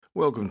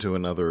Welcome to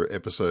another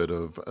episode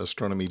of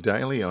Astronomy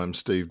Daily. I'm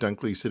Steve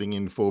Dunkley, sitting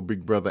in for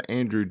Big Brother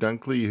Andrew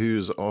Dunkley,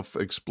 who's off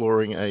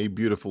exploring a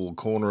beautiful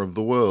corner of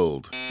the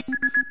world.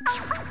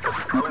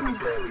 Astronomy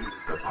Daily,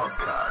 the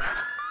podcast,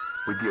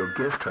 with your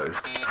guest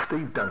host,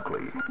 Steve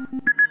Dunkley.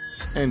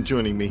 And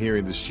joining me here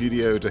in the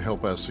studio to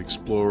help us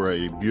explore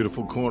a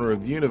beautiful corner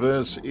of the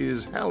universe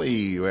is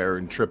Hallie, our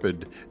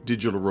intrepid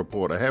digital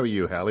reporter. How are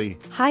you, Hallie?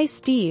 Hi,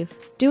 Steve.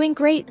 Doing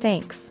great,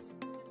 thanks.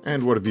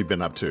 And what have you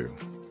been up to?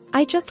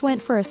 I just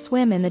went for a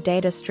swim in the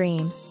data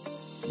stream.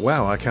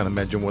 Wow, I can't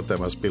imagine what that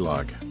must be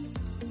like.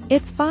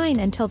 It's fine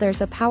until there's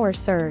a power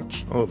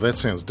surge. Oh, that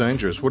sounds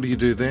dangerous. What do you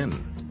do then?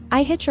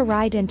 I hitch a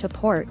ride into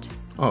port.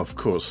 Oh, of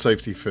course,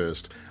 safety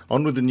first.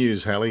 On with the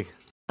news, Hallie.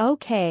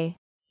 Okay.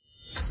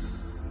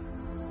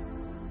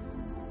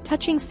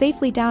 Touching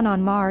safely down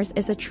on Mars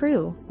is a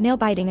true,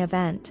 nail-biting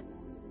event.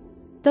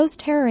 Those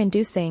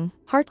terror-inducing,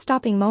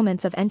 heart-stopping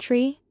moments of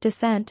entry,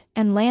 descent,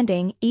 and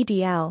landing,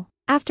 EDL,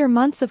 after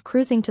months of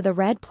cruising to the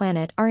red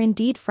planet are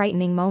indeed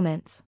frightening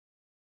moments.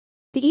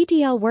 The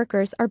EDL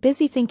workers are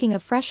busy thinking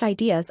of fresh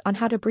ideas on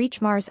how to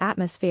breach Mars'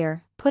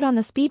 atmosphere, put on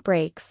the speed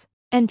brakes,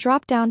 and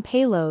drop down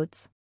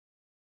payloads.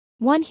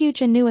 One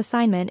huge and new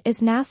assignment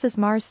is NASA's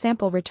Mars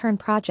Sample Return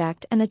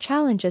Project and the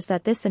challenges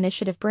that this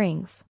initiative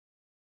brings.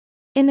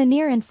 In the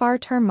near and far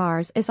term,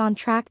 Mars is on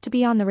track to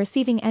be on the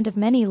receiving end of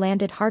many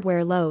landed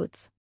hardware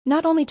loads,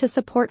 not only to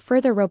support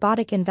further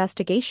robotic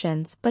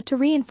investigations but to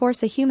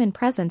reinforce a human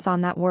presence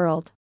on that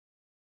world.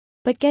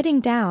 But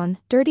getting down,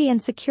 dirty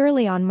and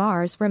securely on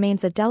Mars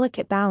remains a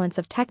delicate balance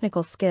of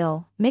technical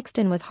skill, mixed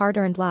in with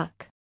hard-earned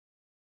luck.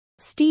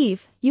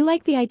 Steve, you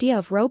like the idea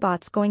of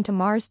robots going to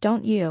Mars,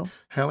 don't you?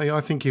 Hallie, I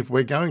think if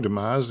we're going to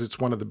Mars, it's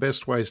one of the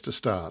best ways to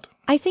start.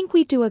 I think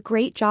we do a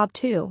great job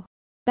too.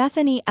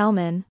 Bethany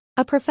Ehlmann,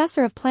 a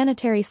professor of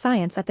planetary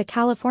science at the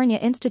California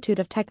Institute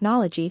of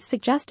Technology,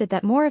 suggested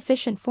that more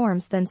efficient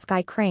forms than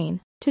Sky Crane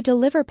to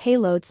deliver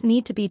payloads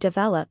need to be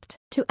developed.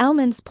 To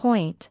Ehlmann's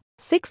point,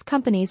 6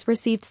 companies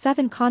received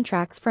 7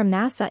 contracts from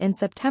NASA in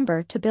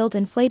September to build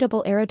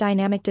inflatable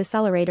aerodynamic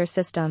decelerator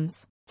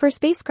systems for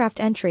spacecraft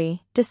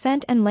entry,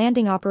 descent and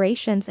landing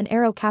operations and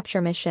aero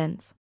capture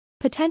missions.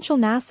 Potential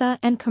NASA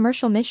and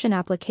commercial mission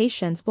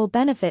applications will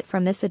benefit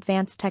from this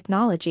advanced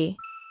technology.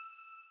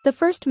 The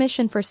first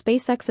mission for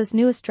SpaceX's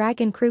newest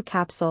Dragon crew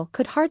capsule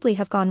could hardly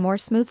have gone more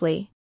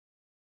smoothly.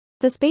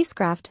 The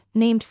spacecraft,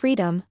 named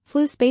Freedom,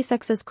 flew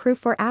SpaceX's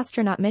Crew-4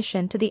 astronaut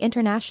mission to the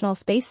International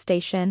Space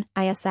Station,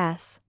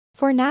 ISS,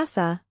 for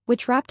NASA,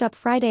 which wrapped up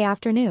Friday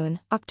afternoon,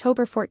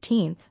 October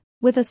 14th,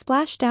 with a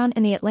splashdown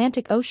in the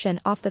Atlantic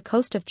Ocean off the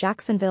coast of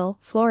Jacksonville,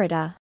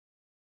 Florida.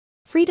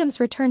 Freedom's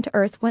return to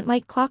Earth went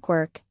like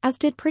clockwork, as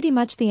did pretty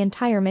much the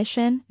entire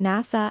mission,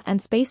 NASA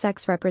and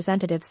SpaceX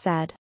representatives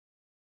said.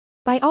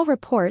 By all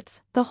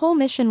reports, the whole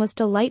mission was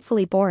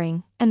delightfully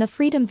boring, and the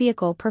Freedom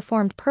vehicle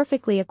performed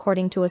perfectly,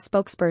 according to a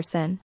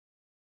spokesperson.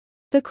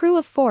 The crew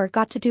of 4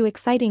 got to do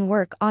exciting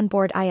work on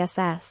board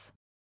ISS.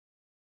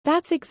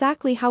 That's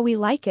exactly how we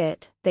like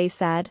it, they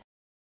said.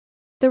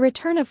 The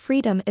return of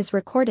Freedom is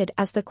recorded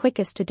as the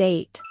quickest to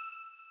date.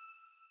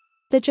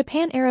 The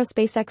Japan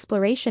Aerospace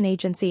Exploration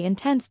Agency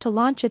intends to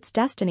launch its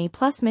Destiny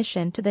Plus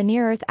mission to the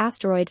near-Earth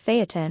asteroid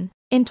Phaeton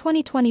in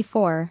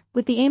 2024,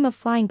 with the aim of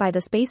flying by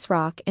the space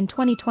rock in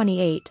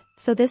 2028,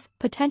 so this,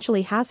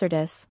 potentially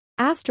hazardous,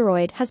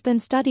 asteroid has been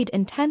studied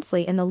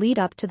intensely in the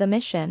lead-up to the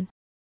mission.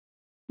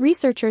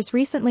 Researchers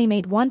recently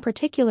made one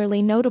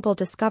particularly notable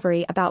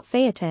discovery about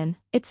Phaeton: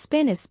 its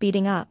spin is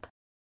speeding up.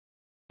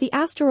 The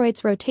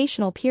asteroid's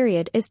rotational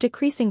period is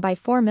decreasing by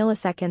 4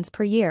 milliseconds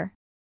per year.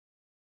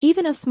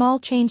 Even a small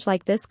change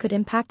like this could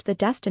impact the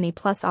Destiny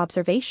Plus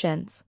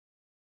observations.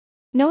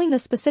 Knowing the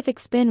specific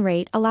spin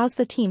rate allows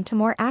the team to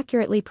more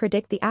accurately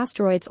predict the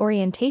asteroid's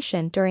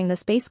orientation during the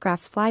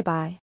spacecraft's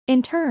flyby.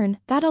 In turn,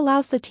 that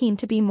allows the team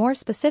to be more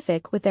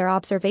specific with their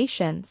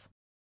observations.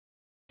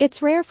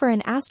 It's rare for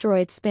an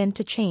asteroid's spin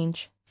to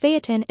change.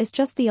 Phaeton is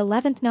just the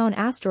 11th known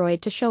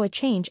asteroid to show a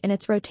change in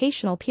its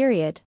rotational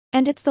period,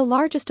 and it's the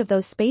largest of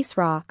those space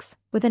rocks,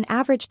 with an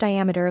average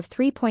diameter of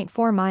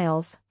 3.4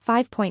 miles,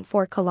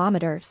 5.4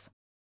 kilometers.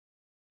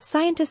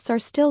 Scientists are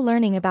still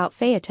learning about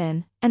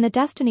Phaeton, and the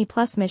Destiny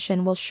Plus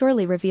mission will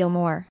surely reveal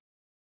more.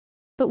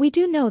 But we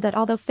do know that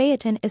although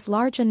Phaeton is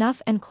large enough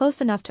and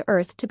close enough to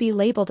Earth to be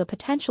labeled a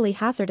potentially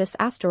hazardous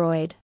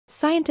asteroid,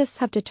 scientists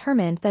have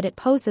determined that it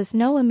poses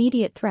no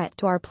immediate threat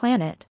to our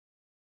planet.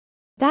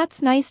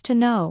 That's nice to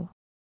know.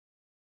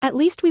 At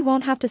least we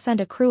won't have to send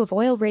a crew of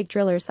oil rig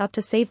drillers up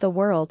to save the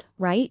world,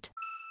 right?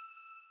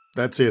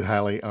 That's it,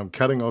 Hallie. I'm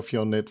cutting off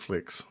your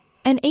Netflix.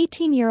 An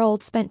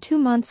 18-year-old spent 2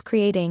 months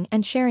creating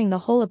and sharing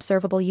the whole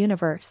observable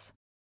universe.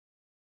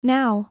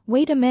 Now,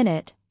 wait a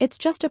minute, it's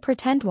just a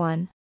pretend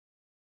one.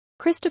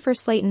 Christopher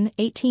Slayton,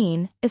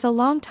 18, is a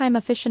longtime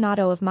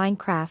aficionado of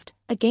Minecraft,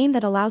 a game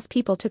that allows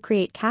people to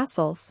create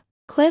castles,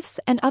 cliffs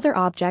and other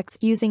objects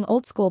using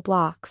old-school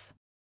blocks.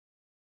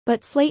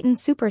 But Slayton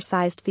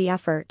supersized the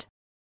effort.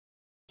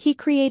 He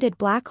created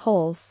black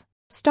holes,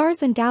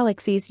 stars and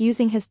galaxies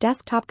using his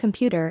desktop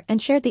computer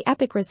and shared the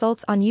epic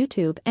results on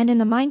YouTube and in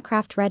the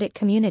Minecraft Reddit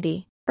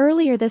community.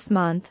 earlier this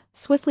month,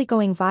 swiftly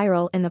going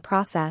viral in the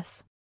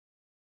process.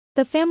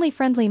 The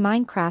family-friendly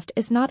Minecraft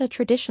is not a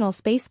traditional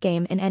space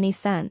game in any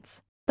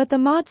sense, but the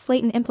mod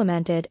Slayton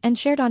implemented and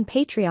shared on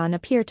Patreon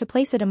appear to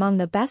place it among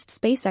the best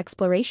space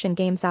exploration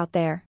games out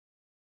there.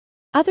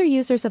 Other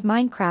users of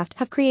Minecraft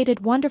have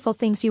created wonderful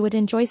things you would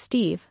enjoy,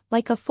 Steve,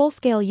 like a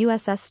full-scale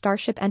USS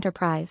Starship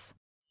Enterprise.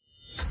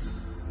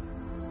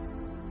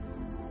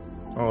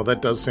 Oh,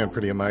 that does sound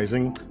pretty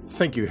amazing.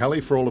 Thank you,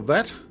 Hallie, for all of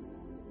that.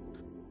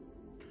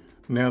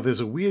 Now, there's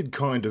a weird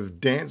kind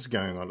of dance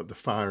going on at the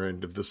far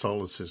end of the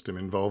solar system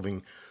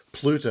involving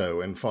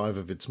Pluto and 5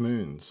 of its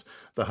moons.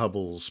 The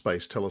Hubble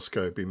Space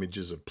Telescope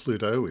images of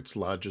Pluto, its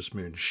largest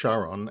moon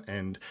Charon,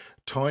 and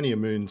tinier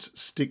moons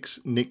Styx,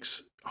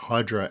 Nix,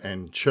 Hydra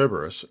and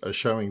Cerberus are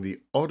showing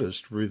the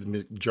oddest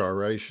rhythmic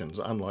gyrations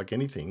unlike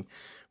anything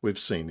we've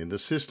seen in the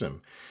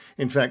system.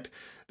 In fact,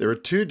 there are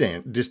two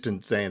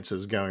distant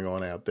dances going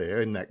on out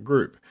there in that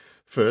group.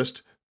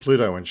 First,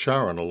 Pluto and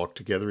Charon are locked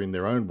together in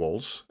their own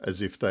waltz,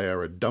 as if they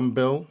are a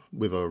dumbbell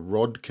with a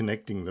rod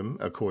connecting them,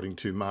 according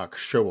to Mark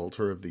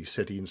Showalter of the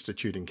SETI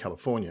Institute in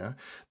California.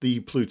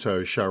 The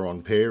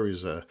Pluto-Charon pair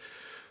is the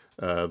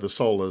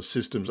solar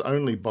system's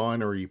only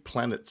binary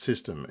planet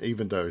system,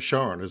 even though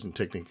Charon isn't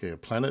technically a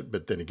planet,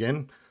 but then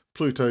again,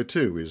 Pluto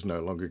too is no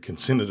longer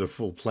considered a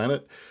full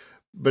planet.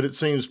 But it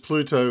seems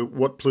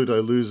what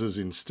Pluto loses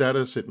in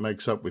status, it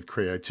makes up with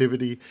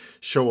creativity.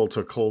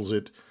 Showalter calls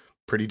it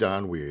pretty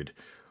darn weird.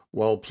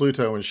 While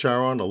Pluto and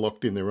Charon are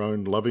locked in their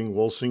own loving,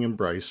 waltzing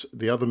embrace,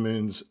 the other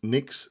moons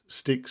Nix,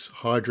 Styx,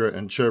 Hydra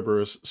and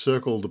Cerberus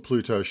circle the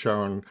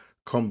Pluto-Charon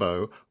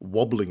combo,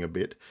 wobbling a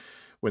bit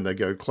when they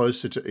go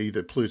closer to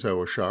either Pluto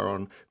or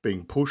Charon,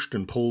 being pushed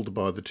and pulled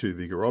by the two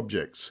bigger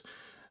objects.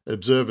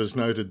 Observers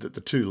noted that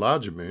the two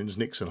larger moons,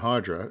 Nix and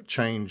Hydra,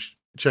 changed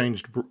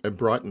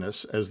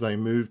brightness as they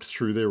moved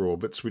through their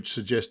orbits, which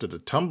suggested a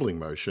tumbling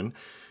motion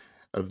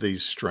of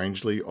these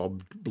strangely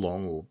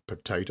oblong or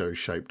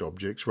potato-shaped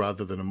objects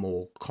rather than a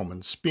more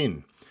common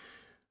spin.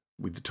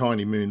 With the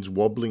tiny moons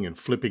wobbling and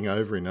flipping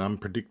over in an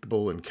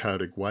unpredictable and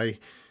chaotic way,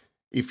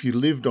 if you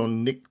lived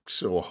on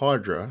Nix or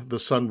Hydra, the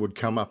sun would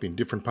come up in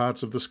different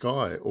parts of the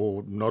sky,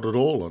 or not at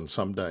all on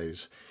some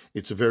days.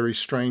 It's a very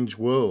strange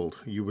world.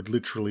 You would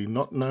literally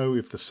not know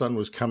if the sun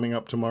was coming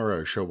up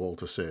tomorrow,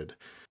 Showalter said.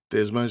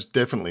 There's most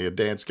definitely a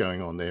dance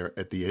going on there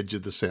at the edge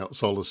of the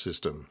solar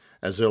system.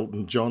 As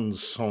Elton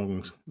John's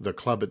song The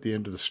Club at the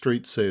End of the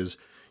Street says,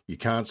 you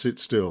can't sit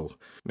still.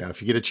 Now,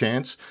 if you get a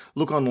chance,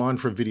 look online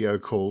for a video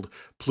called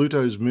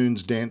Pluto's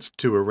Moons Dance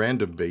to a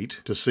Random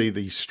Beat to see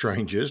the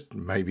strangest,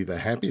 maybe the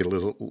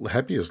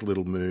happiest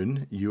little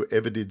moon you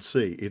ever did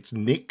see. It's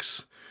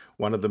Nix,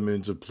 one of the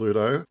moons of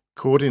Pluto,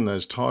 caught in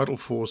those tidal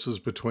forces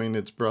between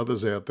its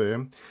brothers out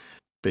there,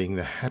 being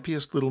the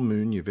happiest little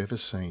moon you've ever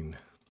seen.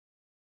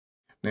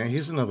 Now,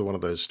 here's another one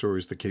of those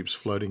stories that keeps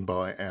floating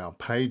by our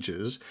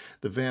pages.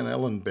 The Van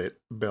Allen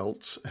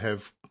belts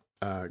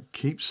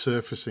keep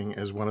surfacing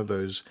as one of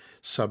those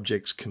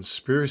subjects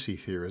conspiracy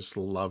theorists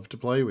love to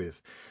play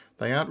with.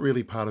 They aren't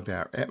really part of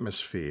our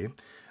atmosphere.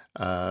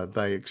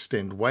 They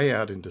extend way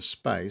out into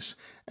space,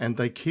 and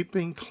they keep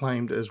being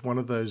claimed as one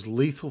of those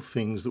lethal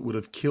things that would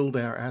have killed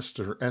our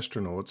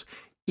astronauts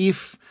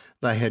if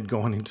they had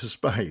gone into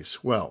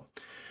space. Well,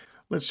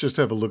 let's just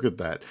have a look at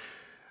that.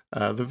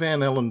 The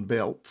Van Allen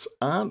belts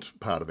aren't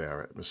part of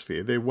our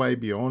atmosphere. They're way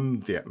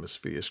beyond the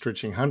atmosphere,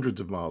 stretching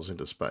hundreds of miles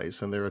into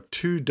space, and there are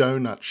two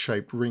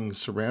donut-shaped rings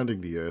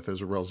surrounding the Earth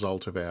as a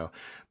result of our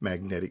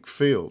magnetic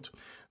field.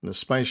 And the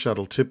space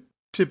shuttle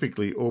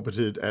typically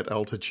orbited at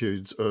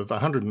altitudes of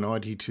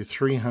 190 to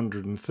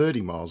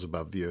 330 miles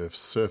above the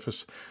Earth's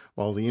surface,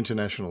 while the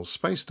International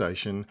Space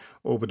Station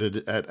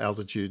orbited at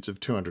altitudes of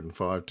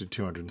 205 to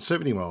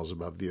 270 miles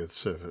above the Earth's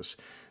surface.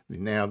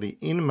 Now, the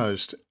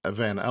innermost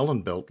Van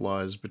Allen belt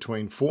lies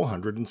between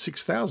 400 and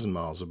 6,000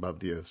 miles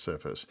above the Earth's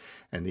surface,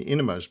 and the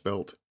innermost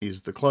belt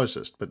is the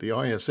closest, but the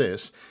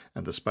ISS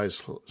and the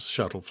space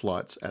shuttle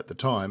flights at the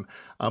time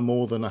are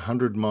more than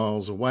 100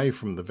 miles away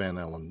from the Van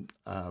Allen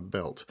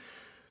belt.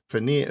 For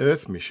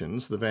near-Earth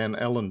missions, the Van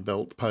Allen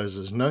belt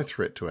poses no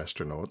threat to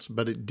astronauts,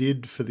 but it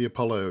did for the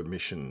Apollo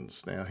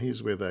missions. Now,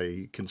 here's where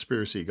the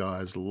conspiracy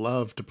guys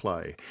love to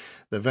play.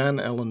 The Van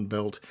Allen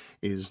belt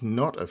is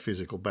not a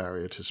physical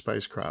barrier to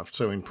spacecraft,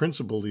 so in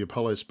principle, the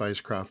Apollo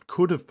spacecraft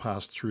could have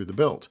passed through the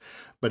belt,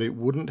 but it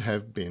wouldn't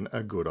have been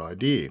a good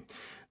idea.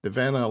 The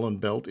Van Allen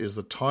belt is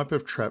the type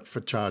of trap for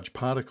charged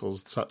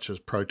particles such as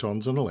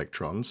protons and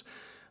electrons.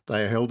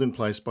 They are held in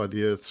place by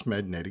the Earth's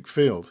magnetic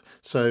field,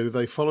 so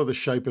they follow the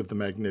shape of the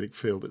magnetic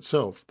field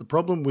itself. The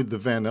problem with the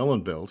Van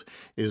Allen belt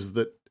is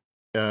that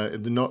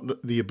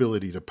not the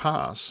ability to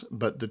pass,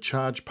 but the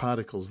charged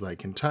particles they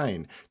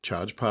contain.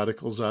 Charged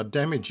particles are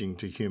damaging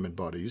to human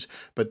bodies,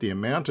 but the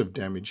amount of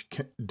damage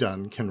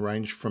done can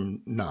range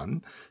from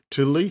none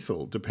to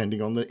lethal,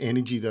 depending on the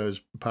energy those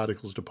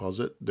particles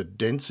deposit, the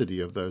density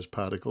of those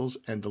particles,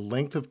 and the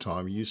length of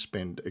time you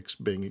spend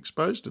being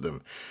exposed to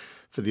them.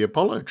 for the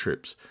Apollo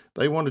trips.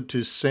 They wanted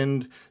to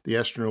send the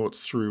astronauts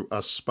through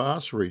a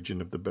sparse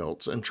region of the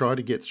belts and try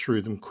to get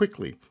through them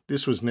quickly.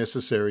 This was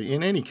necessary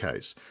in any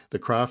case. The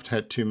craft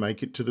had to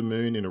make it to the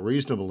moon in a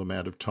reasonable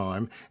amount of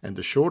time, and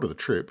the shorter the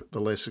trip,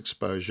 the less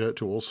exposure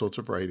to all sorts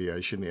of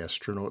radiation the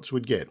astronauts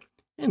would get.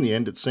 In the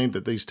end, it seemed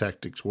that these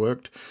tactics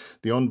worked.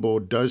 The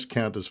onboard dose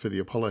counters for the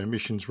Apollo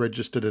missions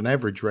registered an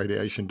average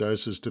radiation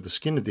doses to the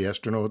skin of the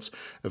astronauts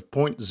of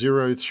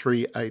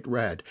 0.038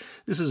 rad.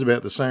 This is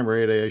about the same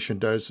radiation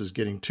dose as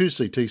getting 2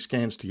 CT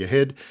scans to your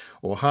head,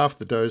 or half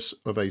the dose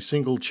of a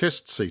single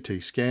chest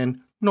CT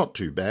scan. Not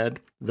too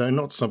bad, though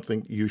not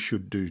something you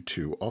should do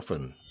too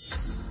often.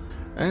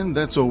 And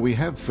that's all we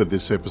have for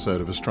this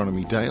episode of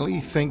Astronomy Daily.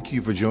 Thank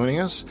you for joining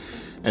us.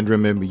 And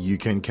remember, you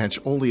can catch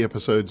all the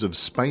episodes of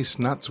Space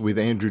Nuts with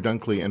Andrew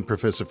Dunkley and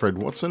Professor Fred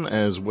Watson,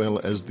 as well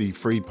as the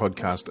free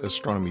podcast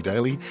Astronomy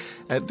Daily,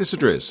 at this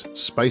address,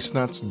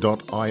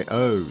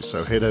 spacenuts.io.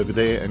 So head over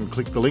there and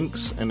click the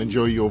links and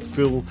enjoy your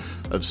fill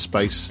of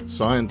space,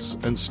 science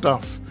and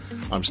stuff.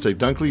 I'm Steve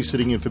Dunkley,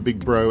 sitting in for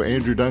Big Bro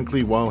Andrew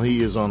Dunkley while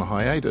he is on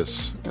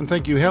hiatus. And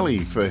thank you, Helly,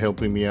 for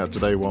helping me out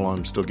today while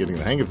I'm still getting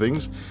the hang of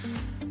things.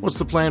 What's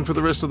the plan for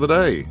the rest of the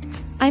day?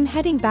 I'm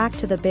heading back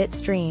to the bit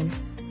stream.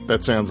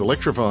 That sounds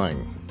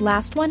electrifying.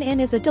 Last one in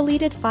is a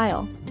deleted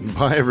file.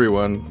 Bye,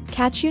 everyone.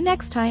 Catch you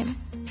next time.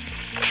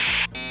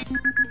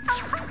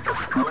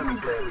 Astronomy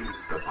Daily,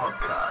 the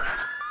podcast,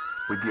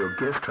 with your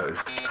guest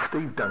host,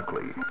 Steve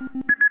Dunkley.